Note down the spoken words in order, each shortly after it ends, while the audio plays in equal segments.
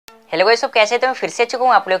Hello guys, सब कैसे? तो मैं फिर से चुका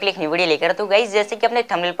हूँ आप लोगों के लिए एक न्यू वीडियो लेकर। तो गाइस, जैसे कि अपने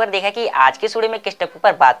थंबनेल पर देखा कि आज के वीडियो में किस टॉपिक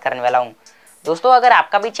पर बात करने वाला हूँ। दोस्तों, अगर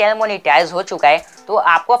आपका भी चैनल मोनेटाइज हो चुका है तो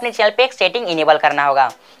आपको अपने चैनल पे एक सेटिंग इनेबल करना होगा।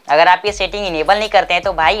 अगर आप ये सेटिंग इनेबल नहीं करते हैं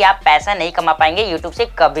तो भाई आप पैसा नहीं कमा पाएंगे यूट्यूब से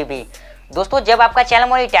कभी भी। दोस्तों, जब आपका चैनल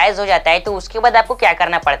मोनेटाइज हो जाता है तो उसके बाद आपको क्या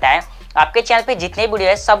करना पड़ता है, आपके चैनल पे जितने वीडियो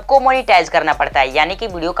है सबको मोनेटाइज करना पड़ता है, यानी कि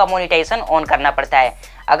वीडियो का मोनेटाइजेशन ऑन करना पड़ता है।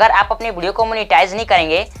 अगर आप अपने वीडियो को मोनेटाइज नहीं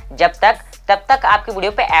करेंगे तब तक आपकी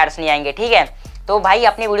वीडियो पे एड्स नहीं आएंगे। ठीक है, तो भाई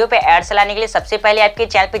अपनी वीडियो पे एड्स लाने के लिए सबसे पहले आपके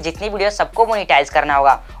चैनल पे जितनी वीडियो है सबको मोनेटाइज करना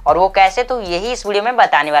होगा, और वो कैसे, तो यही इस वीडियो में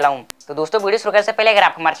बताने वाला हूँ। तो दोस्तों, वीडियो शुरू करने से पहले अगर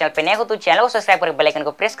आप हमारे चैनल पे नए हो तो चैनल को सब्सक्राइब करके बेल आइकन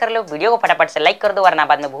को प्रेस कर लो, वीडियो को फटाफट से लाइक कर दो वरना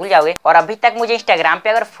बाद में भूल जाओगे। और अभी तक मुझे इंस्टाग्राम पे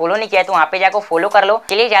अगर फॉलो नहीं किया तो वहाँ पे जाकर फॉलो कर लो।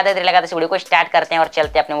 चलिए ज्यादा देर लगा इस वीडियो को स्टार्ट करते हैं और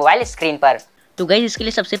चलते हैं अपने मोबाइल स्क्रीन पर। तो गाइस, इसके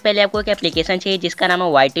लिए सबसे पहले आपको एक एप्लीकेशन चाहिए जिसका नाम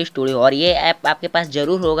है वाईटी स्टूडियो, और ये ऐप आपके पास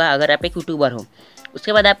जरूर होगा अगर आप एक यूट्यूबर हो।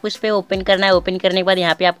 उसके बाद आपको इस पर ओपन करना है। ओपन करने के बाद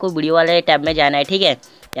यहाँ पे आपको वीडियो वाले टैब में जाना है। ठीक है,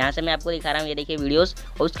 यहाँ से मैं आपको दिखा रहा हूँ, ये देखिए वीडियोस।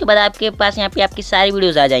 और उसके बाद आपके पास यहाँ पे आपकी सारी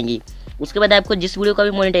वीडियोस आ जाएंगी। उसके बाद आपको जिस वीडियो का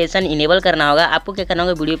भी मोनेटाइजेशन इनेबल करना होगा, आपको क्या करना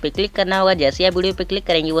होगा, वीडियो पे क्लिक करना होगा। जैसे आप वीडियो पे क्लिक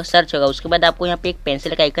करेंगे वो सर्च होगा। उसके बाद आपको यहाँ पे एक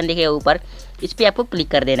पेंसिल का आइकन दिखेगा ऊपर, इस पे आपको क्लिक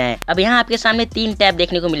कर देना है। अब यहाँ आपके सामने 3 टैब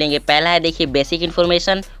देखने को मिलेंगे। पहला है देखिए basic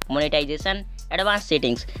information, monetization, advance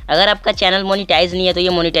settings. अगर आपका चैनल मोनेटाइज नहीं है तो ये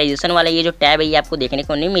मोनेटाइजेशन वाला ये जो टैब है ये आपको देखने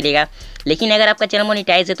को नहीं मिलेगा, लेकिन अगर आपका चैनल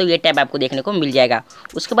मोनेटाइज है तो ये टैब आपको देखने को मिल जाएगा।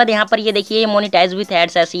 उसके बाद यहाँ पर ये देखिए मोनेटाइज विथ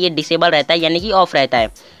एड्स, ऐसे ये डिसेबल रहता है, यानी कि ऑफ रहता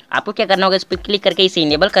है। आपको क्या करना होगा, इस पर क्लिक करके इसे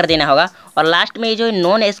इनेबल कर देना होगा। और लास्ट में ये जो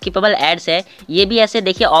नॉन स्किपेबल एड्स है ये भी ऐसे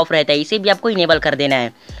देखिए ऑफ रहता है, इसे भी आपको इनेबल कर देना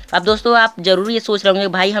है। अब दोस्तों, आप जरूर ये सोच रहे होंगे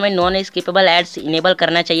भाई हमें नॉन स्किपेबल एड्स इनेबल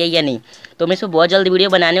करना चाहिए या नहीं। तो मैं इसमें बहुत जल्द वीडियो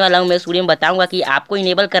बनाने वाला हूँ। मैं इस वीडियो में बताऊंगा कि आपको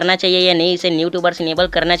इनेबल करना चाहिए या नहीं, इसे यूट्यूबर्स इनेबल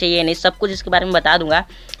करना चाहिए या नहीं, सब कुछ इसके बारे में बता दूंगा।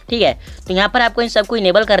 ठीक है, तो यहाँ पर आपको इन सबको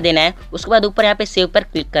इनेबल कर देना है। उसके बाद ऊपर यहाँ पे सेव पर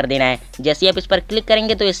क्लिक कर देना है। जैसे आप इस पर क्लिक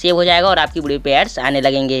करेंगे तो ये सेव हो जाएगा और आपकी वीडियो पे एड्स आने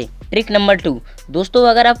लगेंगे। ट्रिक नंबर 2, दोस्तों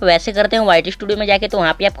अगर आप वैसे करते हैं वाईटी स्टूडियो में जाके तो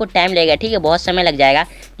वहाँ पे आपको टाइम लगेगा। ठीक है, बहुत समय लग जाएगा,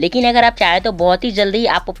 लेकिन अगर आप चाहें तो बहुत ही जल्दी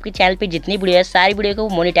आप आपके चैनल पे जितनी वीडियो है सारी वीडियो को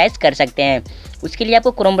मोनेटाइज कर सकते हैं। उसके लिए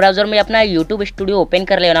आपको क्रोम ब्राउजर में अपना यूट्यूब स्टूडियो ओपन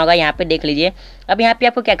कर लेना होगा। यहाँ पे देख लीजिए। अब यहाँ पे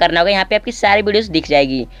आपको क्या करना होगा, यहाँ पे आपकी सारी वीडियोस दिख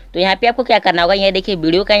जाएगी। तो यहाँ पे आपको क्या करना होगा, ये देखिए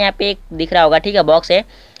वीडियो का यहाँ पे एक दिख रहा होगा, ठीक है, बॉक्स है।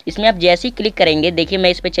 इसमें आप जैसे ही क्लिक करेंगे, देखिए मैं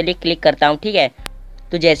इस पर चलिए क्लिक करता हूँ। ठीक है,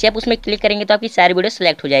 तो जैसे आप उसमें क्लिक करेंगे तो आपकी सारी वीडियो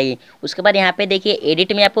सेलेक्ट हो जाएगी। उसके बाद यहाँ पे देखिए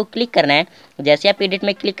एडिट में आपको क्लिक करना है। जैसे आप एडिट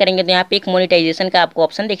में क्लिक करेंगे तो यहाँ पे एक मोनेटाइजेशन का आपको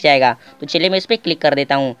ऑप्शन दिख जाएगा। तो चलिए मैं इस पर क्लिक कर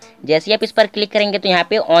देता हूँ। जैसे आप इस पर क्लिक करेंगे तो यहाँ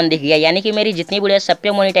पे ऑन दिख गया, यानी कि मेरी जितनी वीडियो सब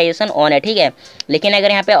पे मोनेटाइजेशन ऑन है। ठीक है, लेकिन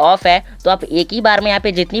अगर यहाँ पे ऑफ है तो आप एक ही बार में यहाँ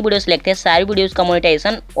पे जितनी वीडियो सेलेक्ट है सारी वीडियोज़ का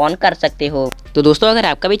मोनेटाइजेशन ऑन कर सकते हो। तो दोस्तों, अगर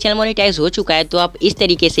आपका भी चैनल मोनेटाइज हो चुका है तो आप इस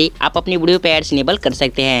तरीके से आप अपनी वीडियो पे एड्स इनेबल कर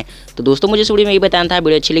सकते हैं। तो दोस्तों, मुझे इस वीडियो में ये बताना था।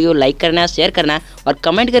 वीडियो अच्छी लगी तो लाइक करना, शेयर करना और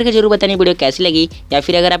कमेंट करके जरूर बतानी वीडियो कैसी लगी, या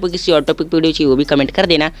फिर अगर आपको किसी और टॉपिक वीडियो चाहिए वो भी कमेंट कर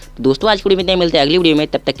देना। तो दोस्तों, आज की वीडियो में मिलते हैं अगली वीडियो में,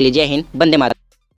 तब तक के लिए जय हिंद, वंदे मातरम।